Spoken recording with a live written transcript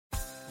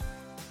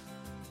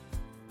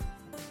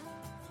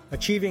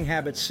Achieving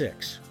habit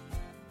 6.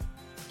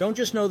 Don't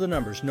just know the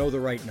numbers, know the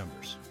right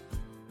numbers.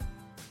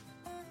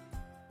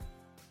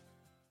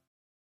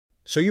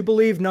 So you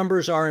believe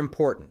numbers are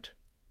important.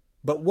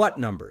 But what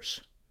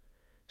numbers?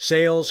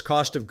 Sales,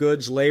 cost of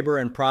goods, labor,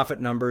 and profit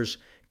numbers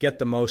get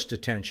the most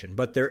attention.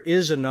 But there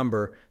is a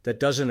number that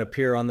doesn't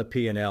appear on the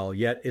P&L,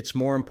 yet it's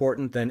more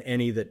important than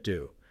any that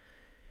do.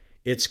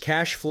 It's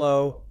cash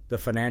flow, the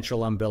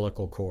financial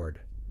umbilical cord.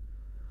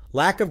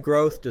 Lack of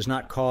growth does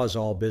not cause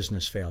all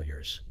business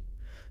failures.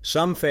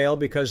 Some fail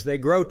because they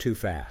grow too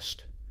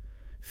fast.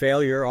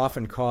 Failure,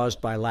 often caused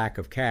by lack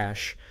of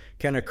cash,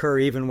 can occur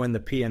even when the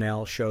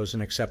P&L shows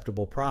an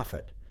acceptable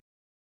profit.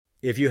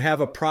 If you have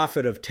a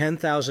profit of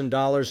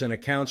 $10,000 and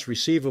accounts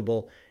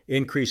receivable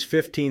increase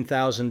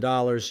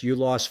 $15,000, you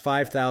lost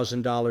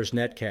 $5,000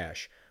 net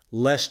cash,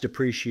 less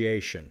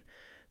depreciation.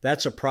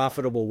 That's a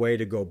profitable way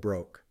to go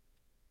broke.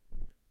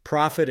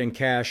 Profit and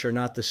cash are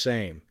not the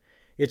same.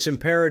 It's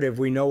imperative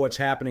we know what's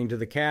happening to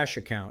the cash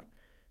account.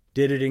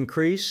 Did it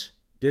increase?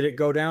 Did it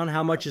go down?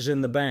 How much is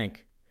in the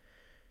bank?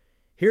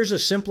 Here's a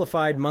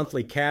simplified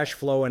monthly cash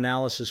flow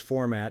analysis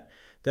format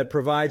that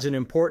provides an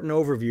important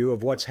overview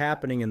of what's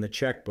happening in the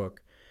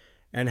checkbook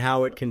and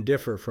how it can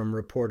differ from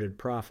reported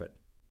profit.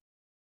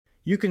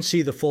 You can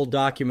see the full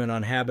document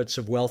on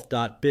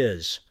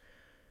habitsofwealth.biz.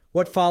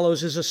 What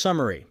follows is a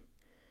summary.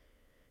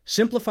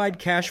 Simplified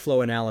cash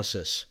flow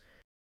analysis.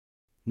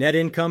 Net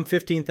income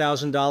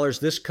 $15,000.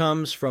 This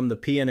comes from the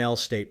P&L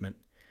statement.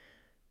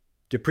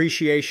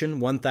 Depreciation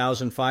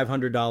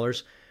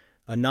 $1,500,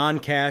 a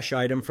non-cash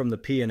item from the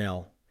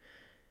P&L.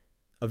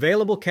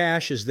 Available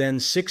cash is then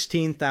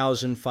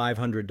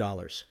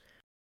 $16,500.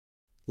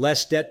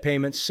 Less debt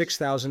payments,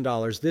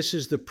 $6,000. This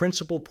is the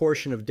principal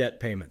portion of debt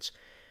payments.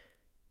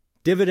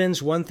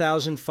 Dividends,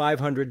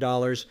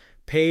 $1,500,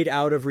 paid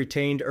out of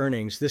retained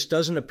earnings. This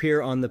doesn't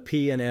appear on the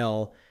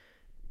P&L.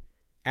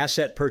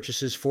 Asset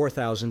purchases,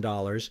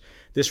 $4,000.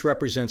 This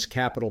represents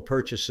capital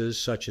purchases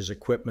such as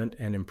equipment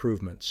and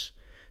improvements.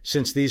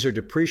 Since these are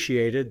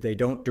depreciated, they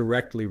don't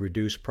directly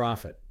reduce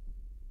profit.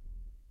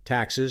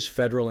 Taxes,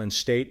 federal and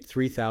state,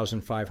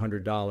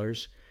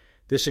 $3,500.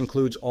 This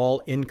includes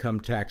all income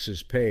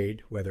taxes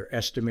paid, whether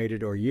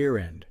estimated or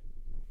year-end.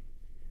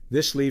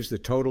 This leaves the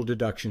total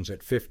deductions at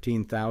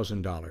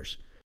 $15,000.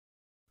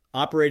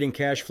 Operating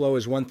cash flow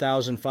is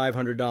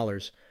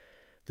 $1,500.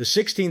 The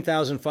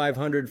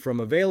 $16,500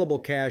 from available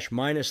cash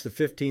minus the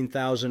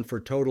 $15,000 for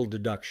total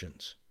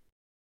deductions.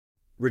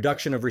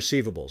 Reduction of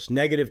receivables,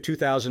 negative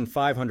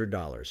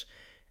 $2,500.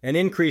 An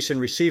increase in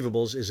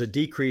receivables is a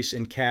decrease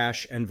in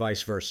cash and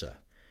vice versa.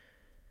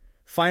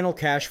 Final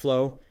cash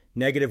flow,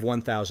 negative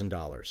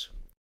 $1,000.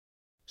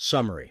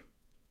 Summary.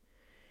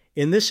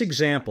 In this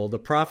example, the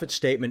profit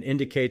statement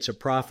indicates a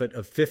profit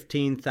of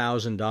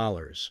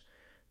 $15,000.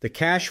 The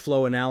cash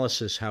flow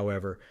analysis,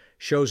 however,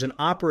 shows an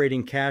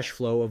operating cash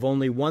flow of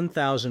only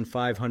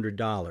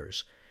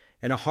 $1,500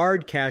 and a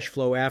hard cash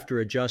flow after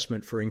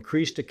adjustment for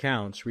increased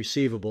accounts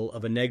receivable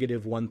of a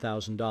negative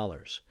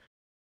 $1,000.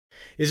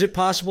 Is it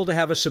possible to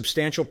have a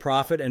substantial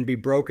profit and be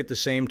broke at the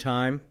same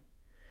time?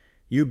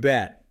 You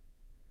bet.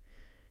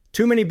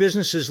 Too many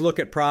businesses look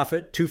at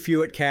profit, too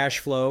few at cash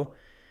flow.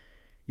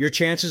 Your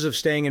chances of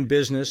staying in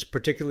business,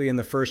 particularly in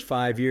the first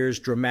 5 years,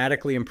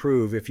 dramatically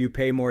improve if you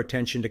pay more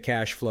attention to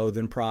cash flow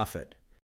than profit.